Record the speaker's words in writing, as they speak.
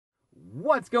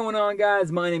What's going on,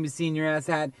 guys? My name is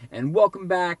SenorAsssHat, and welcome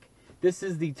back. This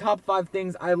is the top 5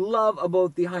 things I love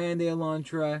about the Hyundai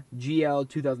Elantra GL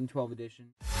 2012 edition.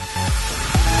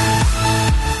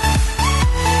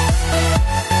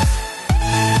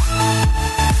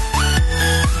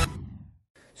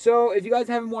 So, if you guys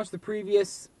haven't watched the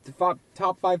previous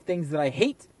top 5 things that I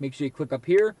hate, make sure you click up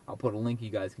here. I'll put a link, you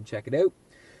guys can check it out.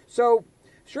 So,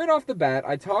 straight off the bat,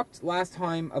 I talked last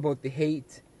time about the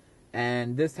hate,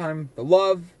 and this time, the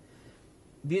love.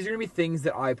 These are going to be things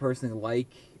that I personally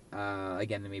like.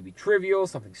 Again, they may be trivial,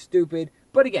 something stupid.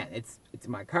 But again, it's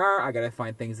my car. I got to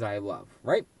find things that I love,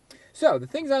 right? So, the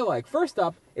things I like. First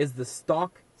up is the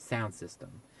stock sound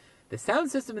system. The sound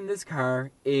system in this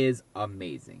car is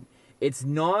amazing. It's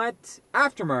not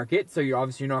aftermarket, so you're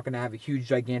obviously not going to have a huge,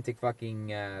 gigantic fucking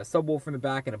subwoofer in the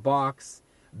back and a box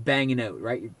banging out,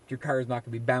 right? Your car is not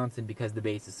going to be bouncing because the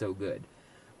bass is so good.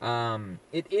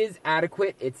 It is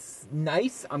adequate. It's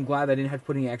nice. I'm glad I didn't have to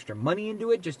put any extra money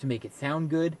into it just to make it sound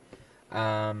good.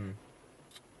 I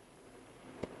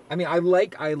mean, I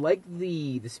like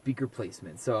the speaker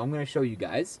placement, so I'm going to show you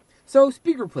guys. So,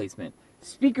 speaker placement.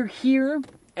 Speaker here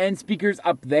and speakers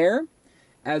up there,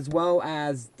 as well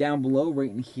as down below right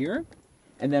in here,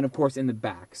 and then, of course, in the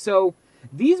back. So,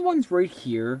 these ones right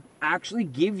here actually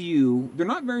give you, they're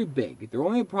not very big. They're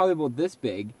only probably about this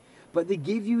big, but they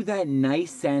give you that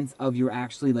nice sense of you're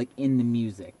actually like in the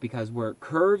music, because where it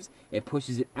curves, it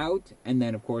pushes it out, and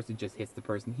then of course it just hits the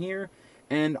person here.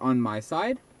 And on my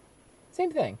side,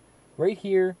 same thing, right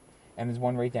here, and there's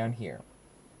one right down here.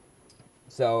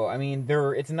 So I mean,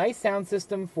 it's a nice sound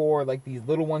system for like these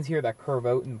little ones here that curve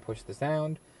out and push the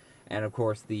sound, and of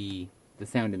course the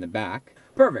sound in the back.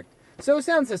 Perfect. So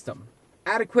sound system,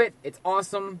 adequate. It's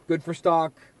awesome, good for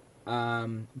stock.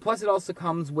 Plus it also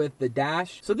comes with the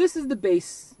dash. So this is the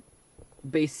base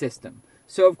system.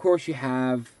 So of course you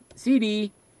have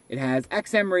CD, it has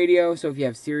XM radio, so if you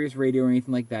have Sirius radio or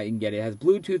anything like that, you can get it. It has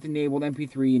Bluetooth enabled,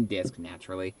 MP3 and disc,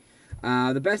 naturally.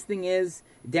 The best thing is,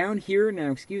 down here,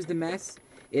 now excuse the mess,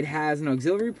 it has an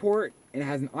auxiliary port, it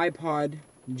has an iPod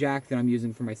jack that I'm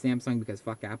using for my Samsung because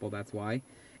fuck Apple, that's why.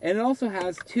 And it also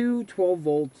has two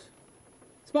 12-volt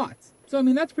spots. So I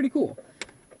mean, that's pretty cool.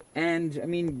 And, I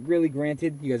mean, really,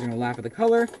 granted, you guys are going to laugh at the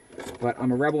color, but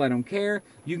I'm a rebel, I don't care.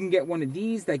 You can get one of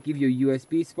these that give you a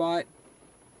USB spot,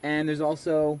 and there's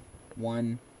also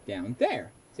one down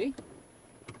there. See?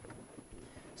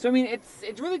 So, I mean,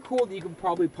 it's really cool that you can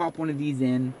probably pop one of these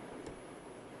in.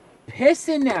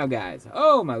 Pissing now, guys.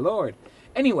 Oh, my lord.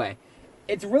 Anyway,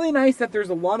 it's really nice that there's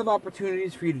a lot of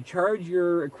opportunities for you to charge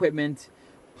your equipment,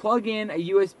 plug in a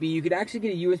USB. You could actually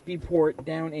get a USB port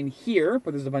down in here,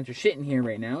 but there's a bunch of shit in here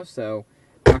right now, so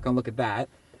I'm not going to look at that.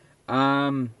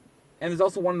 And there's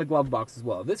also one in the glove box as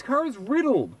well. This car is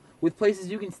riddled with places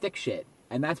you can stick shit,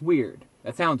 and that's weird.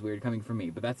 That sounds weird coming from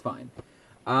me, but that's fine.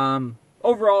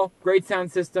 Overall, great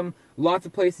sound system. Lots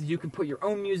of places you can put your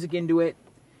own music into it.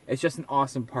 It's just an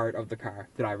awesome part of the car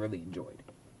that I really enjoyed.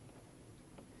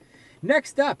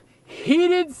 Next up,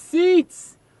 heated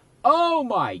seats. Oh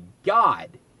my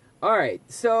god. Alright,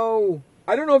 so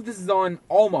I don't know if this is on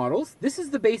all models. This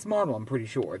is the base model, I'm pretty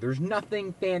sure. There's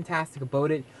nothing fantastic about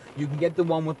it. You can get the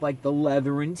one with like the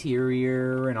leather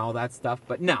interior and all that stuff,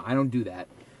 but no, I don't do that.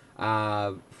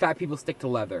 Fat people stick to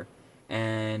leather,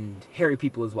 and hairy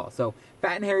people as well. So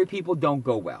fat and hairy people don't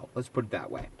go well, let's put it that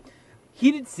way.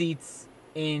 Heated seats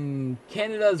in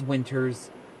Canada's winters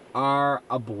are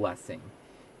a blessing.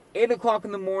 8 o'clock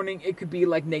in the morning, it could be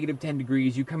like negative 10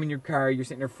 degrees. You come in your car, you're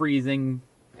sitting there freezing,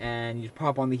 and you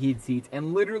pop on the heated seats,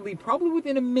 and literally, probably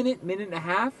within a minute and a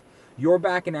half, your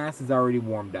back and ass is already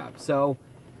warmed up. So,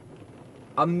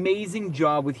 amazing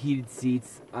job with heated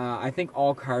seats. I think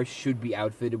all cars should be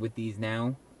outfitted with these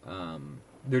now.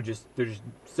 They're just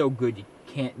so good, you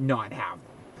can't not have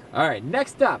them. Alright,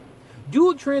 next up,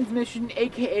 dual transmission,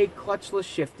 aka clutchless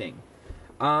shifting.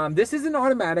 This is an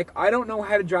automatic. I don't know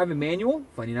how to drive a manual.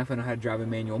 Funny enough, I know how to drive a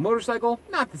manual motorcycle.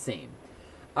 Not the same.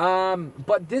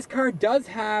 But this car does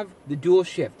have the dual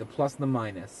shift, the plus and the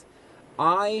minus.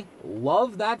 I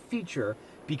love that feature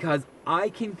because I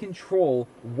can control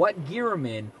what gear I'm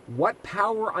in, what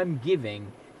power I'm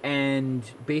giving, and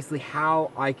basically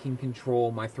how I can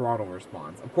control my throttle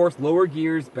response. Of course, lower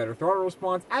gears, better throttle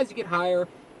response. As you get higher,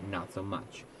 not so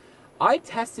much. I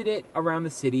tested it around the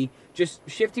city, just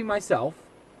shifting myself.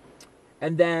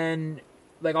 And then,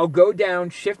 like, I'll go down,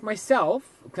 shift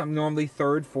myself, because I'm normally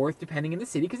 3rd, 4th, depending in the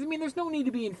city. Because, I mean, there's no need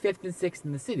to be in 5th and 6th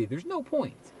in the city. There's no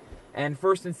point. And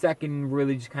 1st and 2nd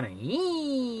really just kind of,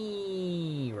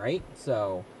 right?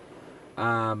 So,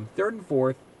 3rd and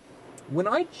 4th. When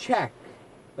I check,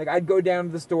 Like, I'd go down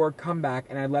to the store, come back,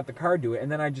 and I'd let the car do it,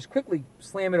 and then I'd just quickly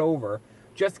slam it over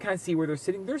just to kind of see where they're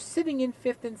sitting. They're sitting in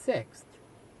 5th and 6th.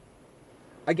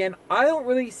 Again, I don't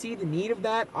really see the need of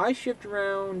that. I shift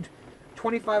around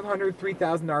 2,500,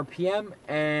 3,000 RPM,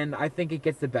 and I think it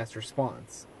gets the best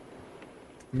response.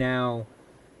 Now,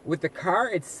 with the car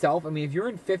itself, I mean, if you're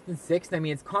in 5th and 6th, I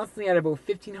mean, it's constantly at about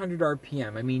 1,500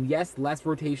 RPM. I mean, yes, less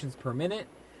rotations per minute,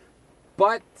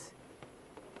 but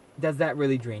does that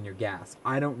really drain your gas?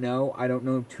 I don't know. I don't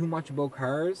know too much about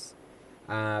cars.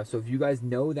 So if you guys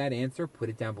know that answer, put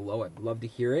it down below. I'd love to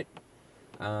hear it.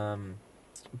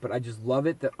 But I just love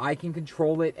it that I can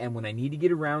control it, and when I need to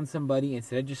get around somebody,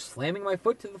 instead of just slamming my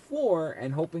foot to the floor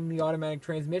and hoping the automatic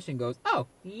transmission goes, oh,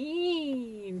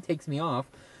 and takes me off,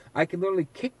 I can literally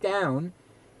kick down,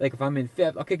 like if I'm in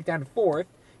 5th, I'll kick it down to 4th,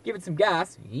 give it some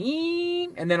gas,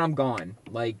 and then I'm gone.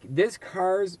 Like, this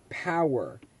car's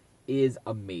power is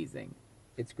amazing.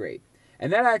 It's great.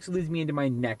 And that actually leads me into my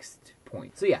next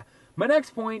point. So yeah, my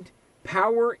next point,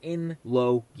 power in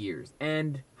low gears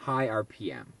and high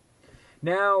RPM.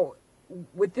 Now,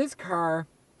 with this car,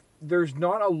 there's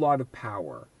not a lot of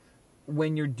power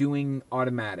when you're doing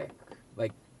automatic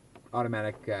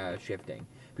shifting.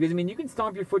 Because, I mean, you can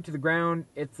stomp your foot to the ground,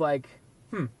 it's like,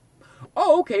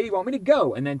 oh, okay, you want me to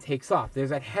go, and then takes off.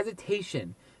 There's that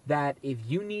hesitation that if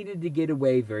you needed to get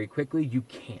away very quickly, you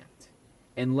can't,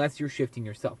 unless you're shifting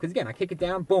yourself. Because, again, I kick it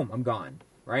down, boom, I'm gone,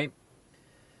 right?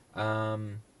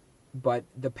 But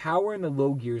the power in the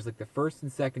low gears, like the 1st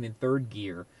and 2nd and 3rd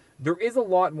gear, there is a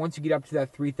lot once you get up to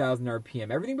that 3,000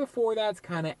 RPM. Everything before that's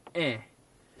kind of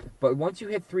But once you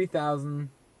hit 3,000,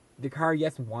 the car,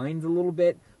 yes, whines a little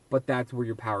bit, but that's where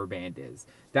your power band is.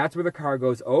 That's where the car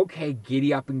goes, okay,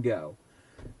 giddy up and go.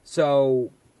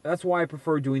 So that's why I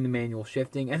prefer doing the manual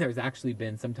shifting. And there's actually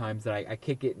been sometimes that I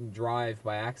kick it and drive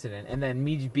by accident. And then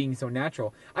me just being so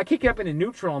natural, I kick it up into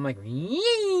neutral. I'm like,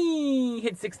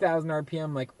 hit 6,000 RPM.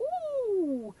 I'm like,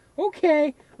 ooh,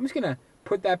 okay. I'm just going to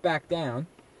put that back down.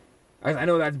 I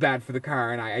know that's bad for the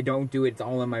car, and I don't do it. It's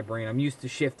all in my brain. I'm used to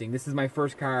shifting. This is my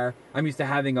first car. I'm used to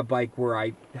having a bike where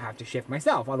I have to shift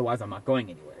myself. Otherwise, I'm not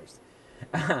going anywhere.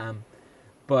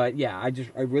 But yeah,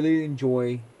 I really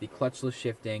enjoy the clutchless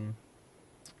shifting.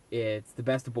 It's the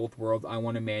best of both worlds. I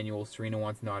want a manual. Serena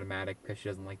wants an automatic because she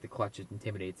doesn't like the clutch. It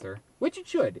intimidates her, which it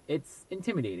should. It's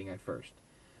intimidating at first.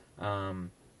 But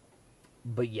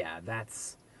yeah,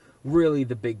 that's really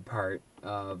the big part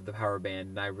of the power band,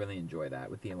 and I really enjoy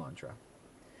that with the Elantra.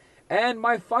 And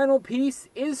my final piece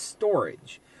is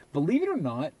storage. Believe it or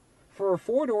not, for a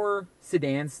 4-door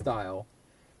sedan style,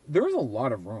 there's a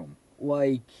lot of room.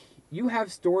 Like, you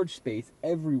have storage space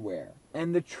everywhere.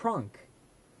 And the trunk,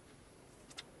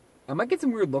 I might get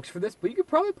some weird looks for this, but you could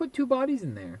probably put 2 bodies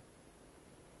in there.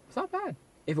 It's not bad.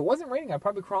 If it wasn't raining, I'd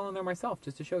probably crawl in there myself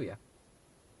just to show you.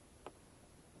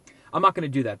 I'm not going to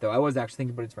do that, though. I was actually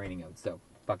thinking, but it's raining out, so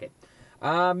fuck it.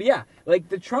 Yeah, like,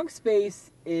 the trunk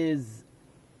space is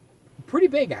pretty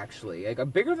big, actually.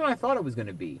 Like, bigger than I thought it was going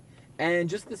to be. And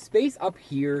just the space up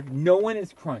here, no one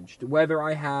is crunched. Whether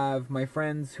I have my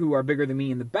friends who are bigger than me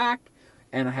in the back,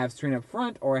 and I have Serena up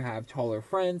front, or I have taller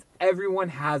friends, everyone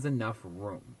has enough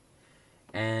room.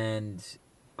 And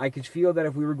I could feel that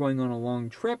if we were going on a long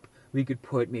trip, we could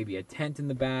put maybe a tent in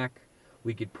the back.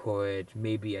 We could put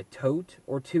maybe a tote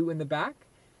or 2 in the back.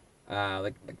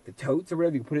 Like the totes or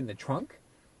whatever, you can put it in the trunk.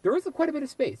 There is quite a bit of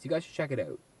space. You guys should check it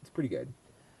out. It's pretty good.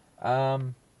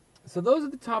 So those are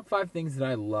the top 5 things that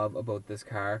I love about this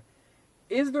car.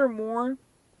 Is there more?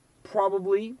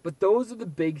 Probably. But those are the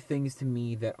big things to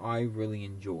me that I really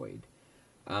enjoyed.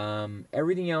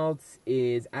 Everything else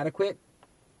is adequate,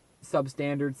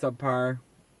 substandard, subpar.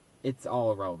 It's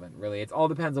all irrelevant, really. It all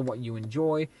depends on what you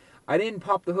enjoy. I didn't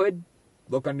pop the hood,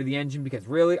 look under the engine, because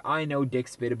really, I know dick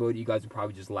spit about it. You guys would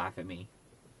probably just laugh at me.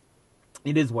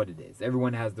 It is what it is.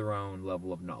 Everyone has their own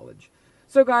level of knowledge.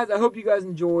 So, guys, I hope you guys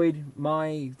enjoyed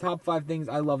my top 5 things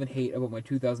I love and hate about my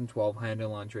 2012 Hyundai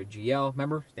Elantra GL.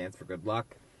 Remember, stands for good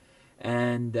luck.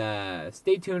 And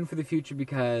stay tuned for the future,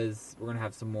 because we're going to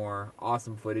have some more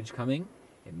awesome footage coming.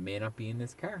 It may not be in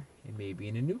this car. It may be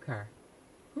in a new car.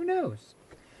 Who knows?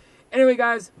 Anyway,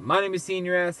 guys, my name is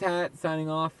SenorAsssHat, signing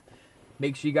off.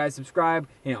 Make sure you guys subscribe,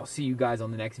 and I'll see you guys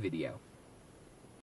on the next video.